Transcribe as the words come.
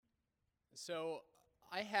So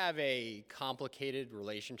I have a complicated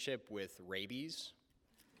relationship with rabies.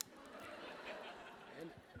 And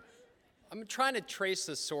I'm trying to trace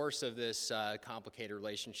the source of this complicated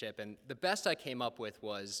relationship, and the best I came up with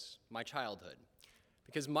was my childhood.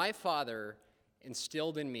 Because my father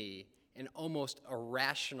instilled in me an almost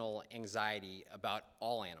irrational anxiety about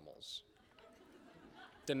all animals.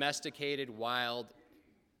 Domesticated, wild,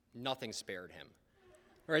 nothing spared him.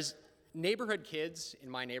 Whereas neighborhood kids in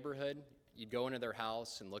my neighborhood, you'd go into their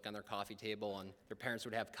house and look on their coffee table, and their parents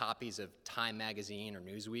would have copies of Time magazine or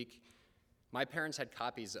Newsweek. My parents had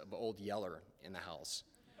copies of Old Yeller in the house.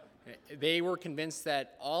 They were convinced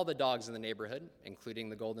that all the dogs in the neighborhood, including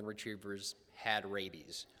the golden retrievers, had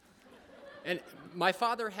rabies. And my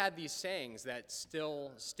father had these sayings that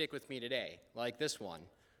still stick with me today, like this one: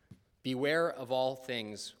 beware of all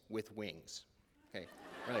things with wings. Okay,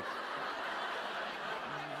 we're like,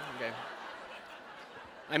 okay.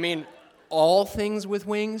 I mean, all things with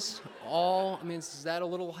wings? Is that a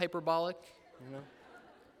little hyperbolic? You know?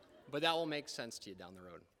 But that will make sense to you down the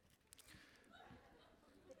road.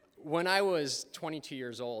 When I was 22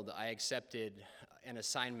 years old, I accepted an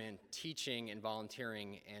assignment teaching and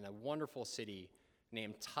volunteering in a wonderful city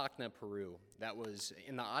named Tacna, Peru, that was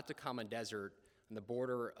in the Atacama Desert on the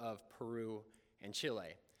border of Peru and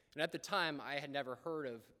Chile. And at the time, I had never heard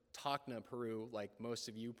of Tacna, Peru, like most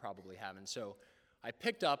of you probably haven't. So I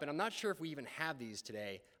picked up, and I'm not sure if we even have these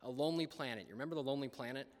today, a Lonely Planet. You remember the Lonely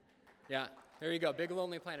Planet? Yeah, there you go, big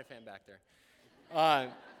Lonely Planet fan back there.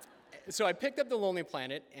 So I picked up the Lonely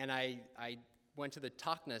Planet, and I went to the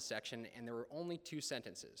Tacna section, and there were only two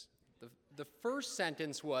sentences. The first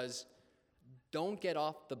sentence was, "Don't get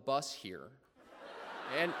off the bus here."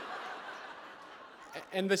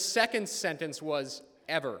 And the second sentence was,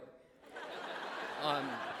 "Ever."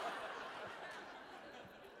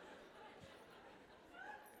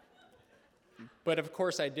 But of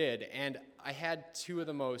course I did, and I had two of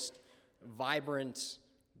the most vibrant,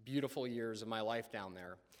 beautiful years of my life down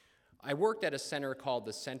there. I worked at a center called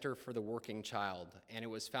the Center for the Working Child, and it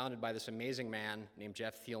was founded by this amazing man named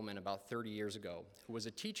Jeff Thielman about 30 years ago, who was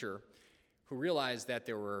a teacher who realized that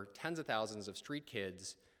there were tens of thousands of street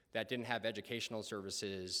kids that didn't have educational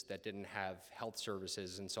services, that didn't have health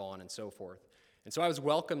services, and so on and so forth. And so I was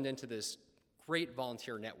welcomed into this great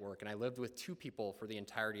volunteer network, and I lived with two people for the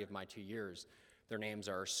entirety of my 2 years. Their names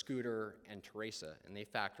are Scooter and Teresa, and they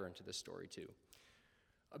factor into this story too.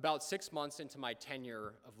 About 6 months into my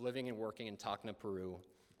tenure of living and working in Tacna, Peru,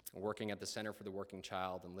 working at the Center for the Working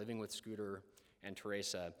Child and living with Scooter and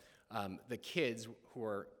Teresa, the kids, who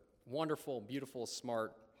are wonderful, beautiful,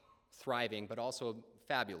 smart, thriving, but also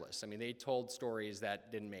fabulous. I mean, they told stories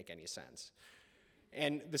that didn't make any sense.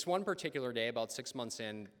 And this one particular day, about 6 months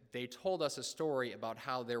in, they told us a story about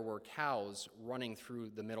how there were cows running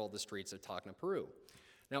through the middle of the streets of Tacna, Peru.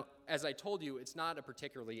 Now, as I told you, it's not a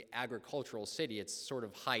particularly agricultural city. It's sort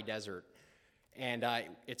of high desert. And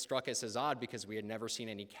it struck us as odd because we had never seen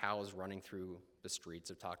any cows running through the streets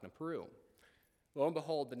of Tacna, Peru. Lo and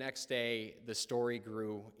behold, the next day, the story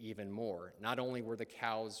grew even more. Not only were the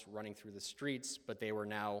cows running through the streets, but they were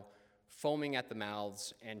now foaming at the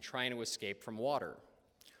mouths and trying to escape from water.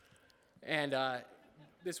 And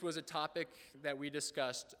this was a topic that we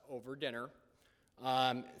discussed over dinner.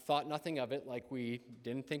 Thought nothing of it, like we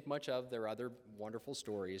didn't think much of their other wonderful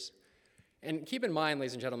stories. And keep in mind,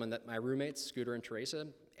 ladies and gentlemen, that my roommates, Scooter and Teresa,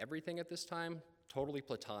 everything at this time, totally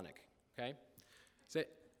platonic, okay? So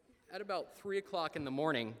at about 3 o'clock in the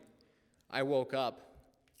morning, I woke up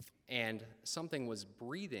and something was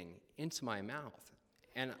breathing into my mouth.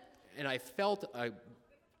 And I felt a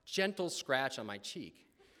gentle scratch on my cheek.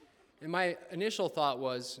 And my initial thought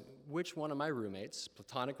was, which one of my roommates,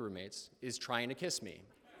 platonic roommates, is trying to kiss me?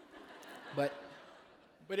 But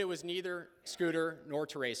it was neither Scooter nor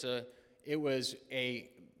Teresa. It was a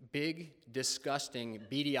big, disgusting,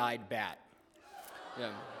 beady-eyed bat.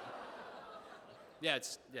 Yeah,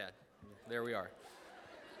 there we are.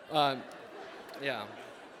 Yeah.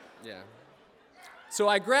 So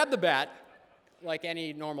I grabbed the bat, like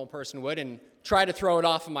any normal person would, and tried to throw it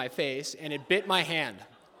off of my face, and it bit my hand.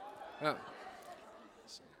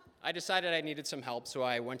 I decided I needed some help, so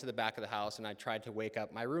I went to the back of the house and I tried to wake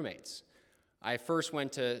up my roommates. I first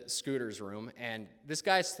went to Scooter's room, and this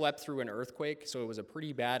guy slept through an earthquake, so it was a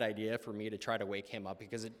pretty bad idea for me to try to wake him up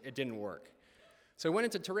because it didn't work. So I went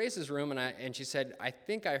into Teresa's room, and she said, "I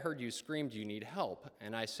think I heard you scream. Do you need help?"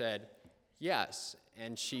 And I said, "Yes."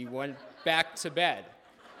 And she went back to bed.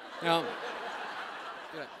 Now,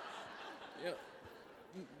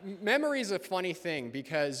 memory's a funny thing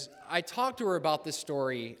because I talked to her about this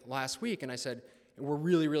story last week, and I said, we're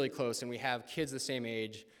really, really close, and we have kids the same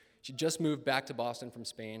age. She just moved back to Boston from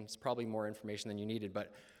Spain. It's probably more information than you needed,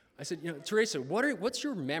 but I said, Teresa, what's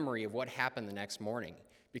your memory of what happened the next morning?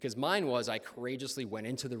 Because mine was I courageously went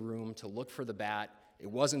into the room to look for the bat. It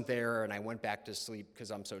wasn't there, and I went back to sleep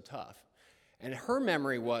because I'm so tough. And her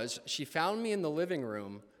memory was she found me in the living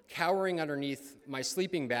room, cowering underneath my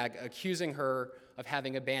sleeping bag, accusing her of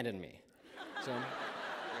having abandoned me. So,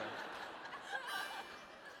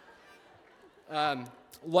 yeah.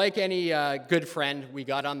 Like any good friend, we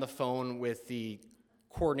got on the phone with the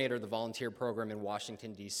coordinator of the volunteer program in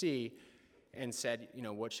Washington, D.C., and said,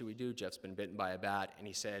 what should we do? Jeff's been bitten by a bat. And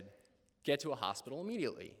he said, get to a hospital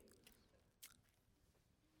immediately.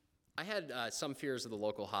 I had some fears of the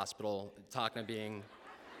local hospital, Tacna being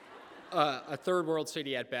a third world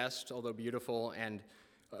city at best, although beautiful. And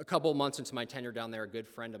a couple of months into my tenure down there, a good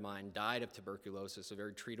friend of mine died of tuberculosis, a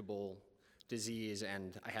very treatable disease,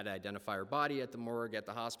 and I had to identify her body at the morgue at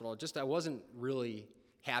the hospital. I wasn't really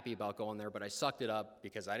happy about going there, but I sucked it up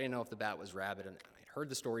because I didn't know if the bat was rabid, and I heard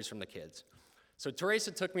the stories from the kids. So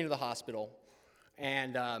Teresa took me to the hospital,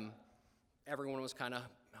 and everyone was kind of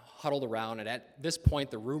huddled around, and at this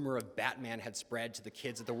point, the rumor of Batman had spread to the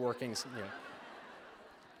kids at the workings.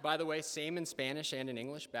 By the way, same in Spanish and in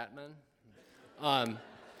English, Batman.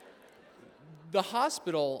 The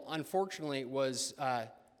hospital, unfortunately, was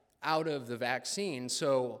out of the vaccine,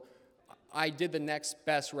 so I did the next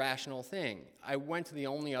best rational thing. I went to the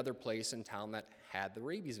only other place in town that had the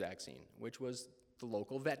rabies vaccine, which was the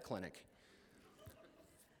local vet clinic.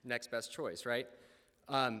 Next best choice, right?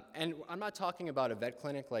 And I'm not talking about a vet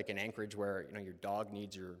clinic like in Anchorage where your dog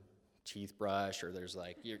needs your teeth brush, or there's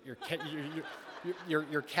like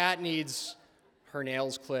your cat needs her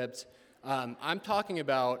nails clipped. I'm talking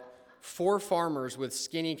about 4 farmers with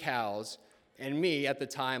skinny cows, and me at the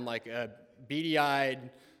time, like a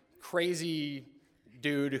beady-eyed, crazy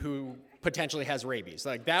dude who potentially has rabies.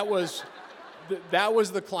 Like that was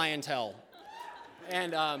the clientele.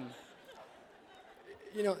 And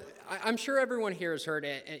I'm sure everyone here has heard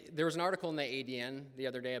it. There was an article in the ADN the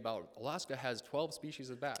other day about Alaska has 12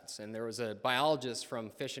 species of bats, and there was a biologist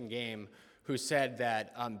from Fish and Game who said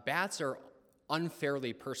that bats are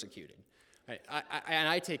unfairly persecuted. And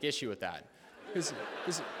I take issue with that.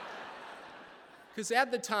 Because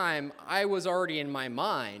at the time, I was already in my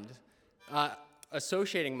mind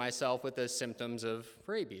associating myself with the symptoms of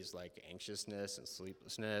rabies, like anxiousness and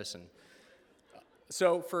sleeplessness. And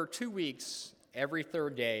so for 2 weeks, every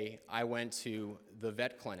third day, I went to the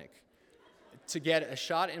vet clinic to get a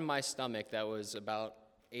shot in my stomach that was about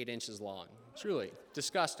 8 inches long. Truly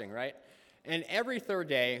disgusting, right? And every third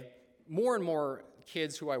day, more and more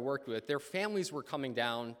kids who I worked with, their families were coming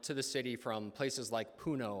down to the city from places like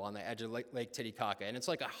Puno on the edge of Lake Titicaca. And it's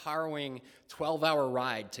like a harrowing 12-hour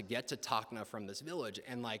ride to get to Tacna from this village.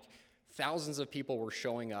 And like thousands of people were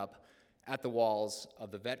showing up at the walls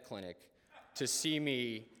of the vet clinic to see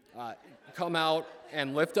me come out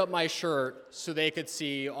and lift up my shirt so they could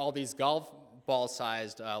see all these golf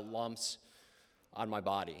ball-sized lumps on my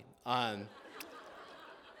body. I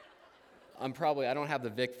don't have the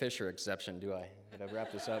Vic Fisher exception, do I? Did I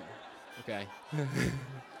wrap this up? Okay.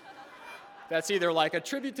 That's either like a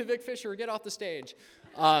tribute to Vic Fisher or get off the stage.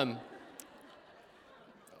 I'll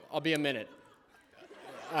be a minute.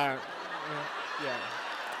 Yeah.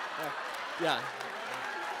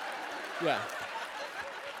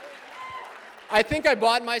 I think I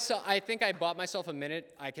bought myself a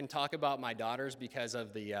minute. I can talk about my daughters because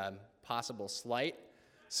of the possible slight.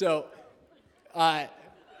 So, and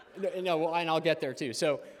I'll get there too.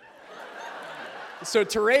 So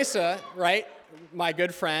Teresa, right, my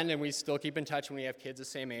good friend, and we still keep in touch when we have kids the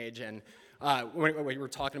same age. And we were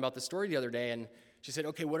talking about the story the other day, and she said,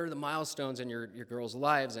 "Okay, what are the milestones in your girls'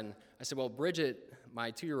 lives?" And I said, "Well, Bridget,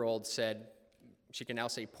 my 2-year-old, said she can now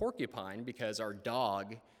say porcupine because our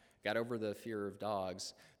dog got over the fear of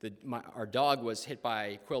dogs. Our dog was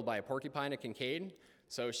quilled by a porcupine at Kincaid,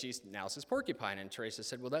 so she now says porcupine." And Teresa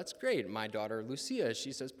said, "Well, that's great. My daughter, Lucia,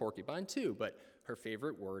 she says porcupine too, but her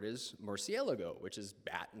favorite word is murciélago, which is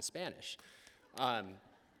bat in Spanish."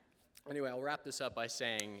 Anyway, I'll wrap this up by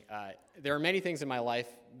saying there are many times in my life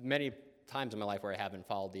where I haven't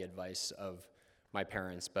followed the advice of my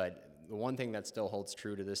parents, but the one thing that still holds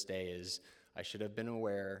true to this day is I should have been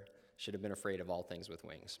afraid of all things with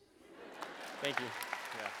wings. Thank you.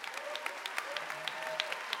 Yeah.